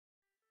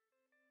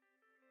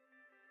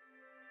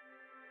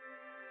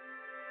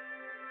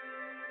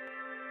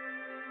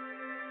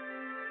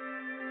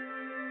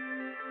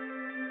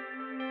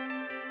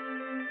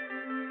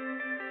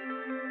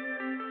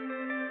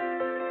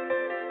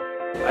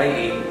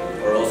IE,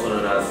 or also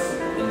known as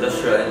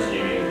industrial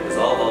engineering, is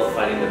all about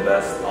finding the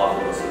best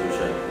optimal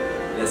solution,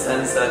 in the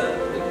sense that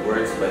it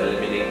works by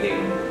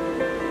eliminating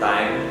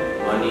time,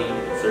 money,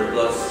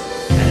 surplus,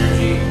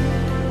 energy,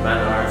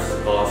 man-hours,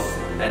 cost,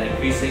 and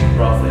increasing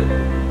profit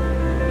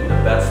in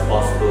the best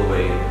possible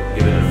way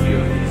given a few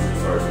of these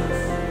resources.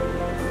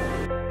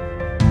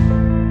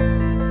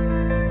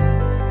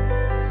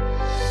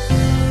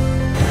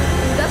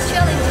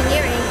 Industrial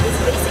engineering is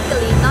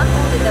basically not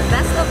only the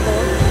best of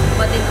both,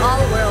 but in all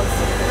worlds.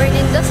 Where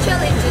industrial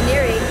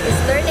engineering is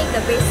learning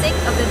the basic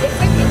of the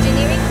different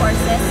engineering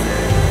courses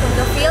from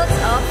the fields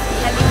of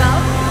chemical,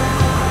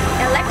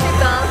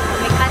 electrical,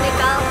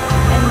 mechanical,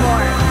 and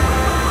more.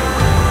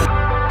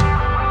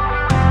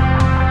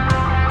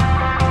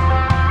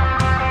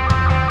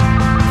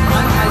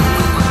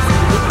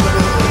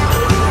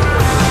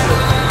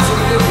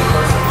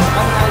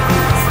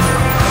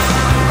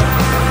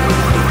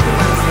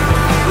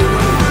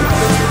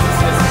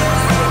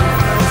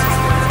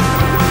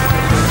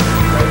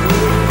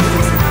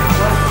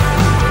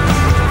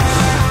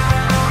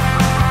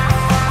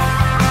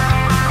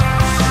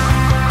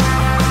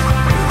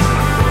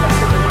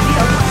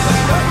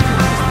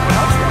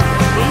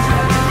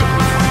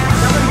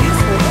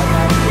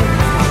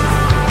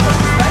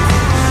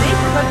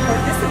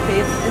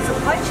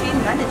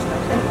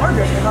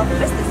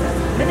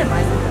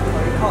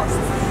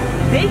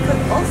 They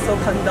could also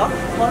conduct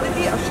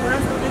quality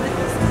assurance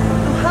activities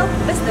to help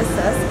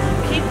businesses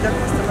keep their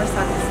customers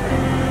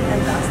satisfied. And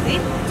lastly,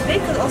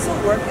 they could also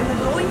work in the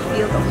growing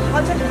field of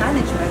project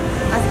management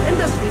as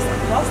industries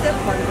across the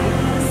economy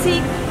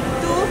seek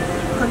to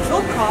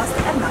control costs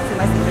and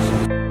maximize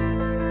efficiency.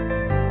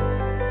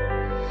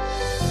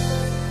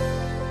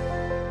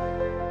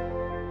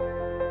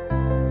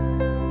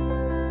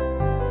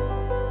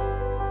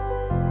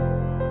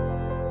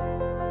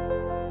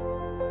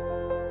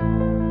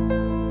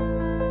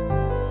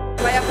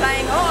 By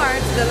applying OR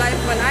to the life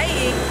of an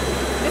IE,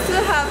 this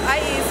will help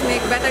IEs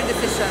make better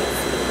decisions.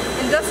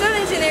 Industrial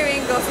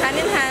engineering goes hand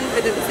in hand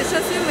with the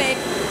decisions we make,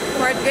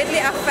 where it greatly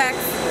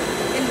affects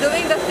in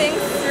doing the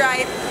things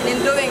right and in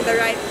doing the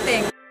right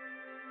thing.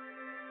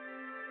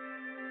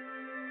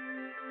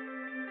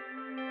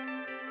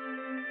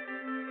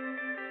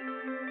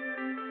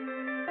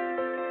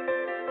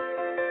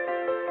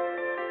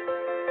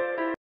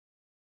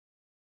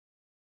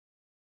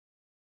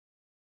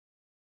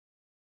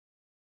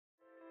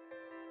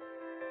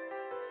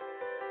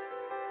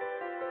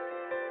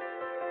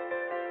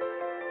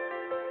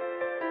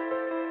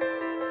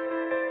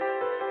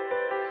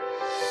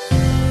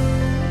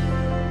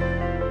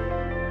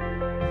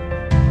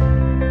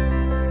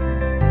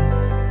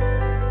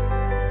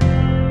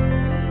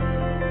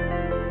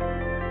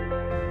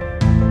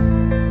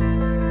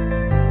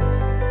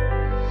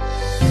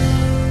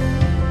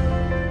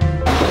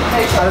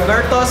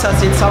 Alberto sa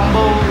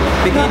Sambo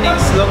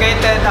beginnings,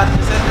 located at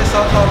Vicente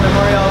Soto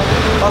Memorial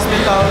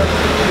Hospital,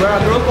 where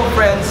a group of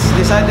friends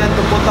decided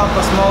to put up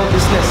a small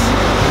business.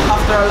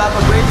 After a lot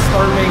of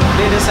brainstorming,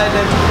 they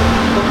decided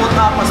to put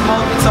up a small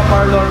pizza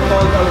parlor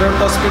called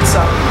Alberto's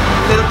Pizza.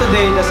 Till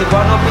today, the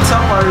Cebuano Pizza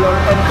Parlor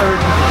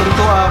entered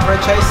into a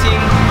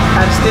franchising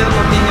and still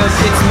continues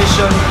its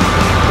mission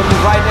to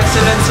provide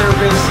excellent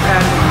service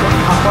and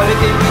a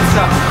quality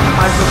pizza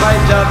and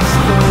provide jobs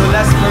to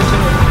less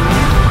fortunate.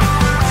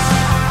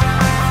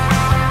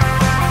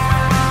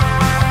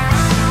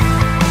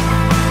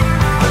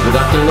 Good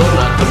afternoon.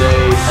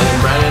 Today I am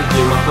Brian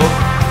Climacco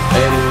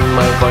and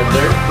my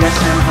partner. Yes,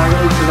 I'm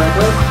Carlo.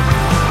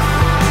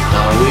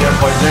 We are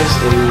partners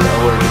in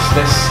our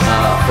business,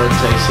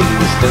 franchising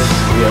business.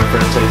 We are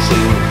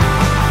franchising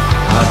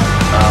at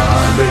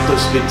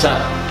Alberto's Pizza.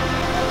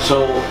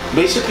 So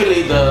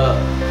basically,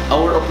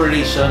 our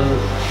operation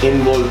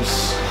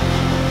involves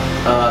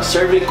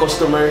serving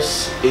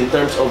customers in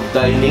terms of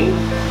dining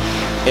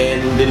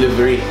and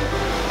delivery.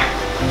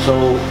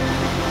 So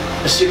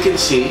as you can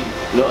see,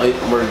 no,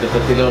 more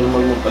nakatilaw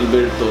naman mo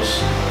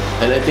Alberto's,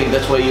 and I think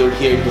that's why you're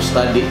here to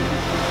study.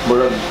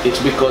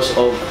 It's because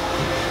of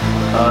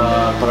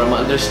para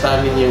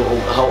ma-understand niyo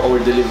how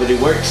our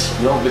delivery works,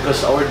 no?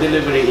 Because our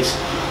delivery is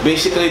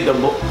basically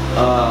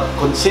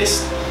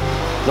consist,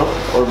 no,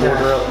 or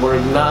more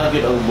na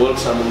gyud ang bulk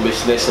sa among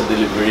business sa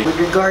delivery. With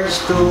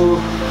regards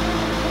to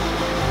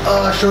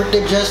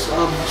shortages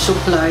of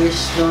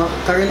supplies, no,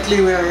 currently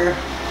we are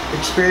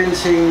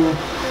experiencing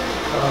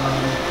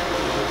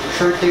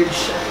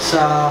shortage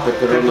sa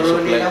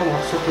pepperoni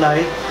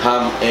supply,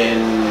 ham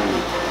and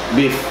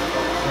beef.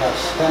 Yes,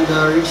 and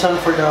the reason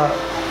for the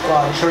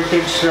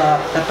shortage sa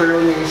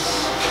pepperoni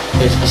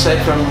is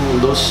aside from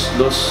those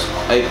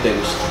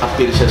items,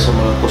 appeal siya sa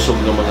mga kusog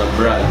ng mga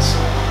brands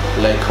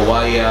like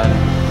Hawaiian,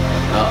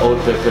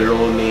 Old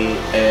Pepperoni,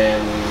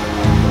 and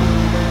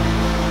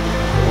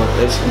what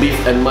else? Beef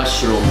and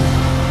mushroom.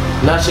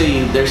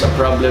 Nasi, there's a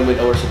problem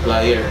with our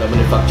supplier, the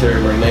manufacturer,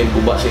 where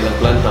guba sa ilang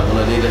planta,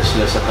 muna nila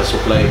sila sa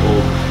ka-supply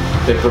o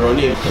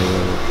pepperoni.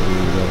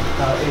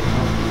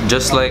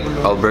 Just like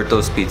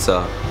Alberto's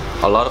Pizza,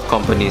 a lot of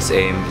companies'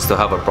 aim is to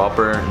have a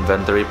proper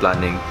inventory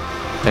planning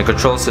and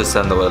control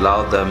system that will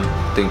allow them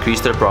to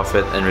increase their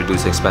profit and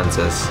reduce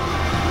expenses.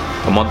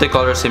 A Monte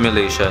color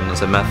simulation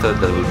is a method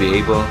that will be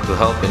able to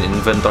help in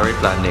inventory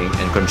planning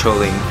and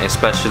controlling,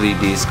 especially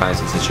these kinds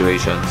of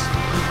situations.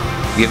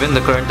 Given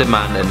the current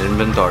demand and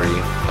inventory,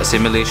 a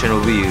simulation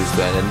will be used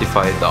to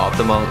identify the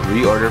optimal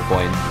reorder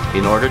point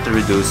in order to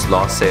reduce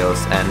lost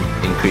sales and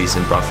increase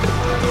in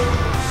profit.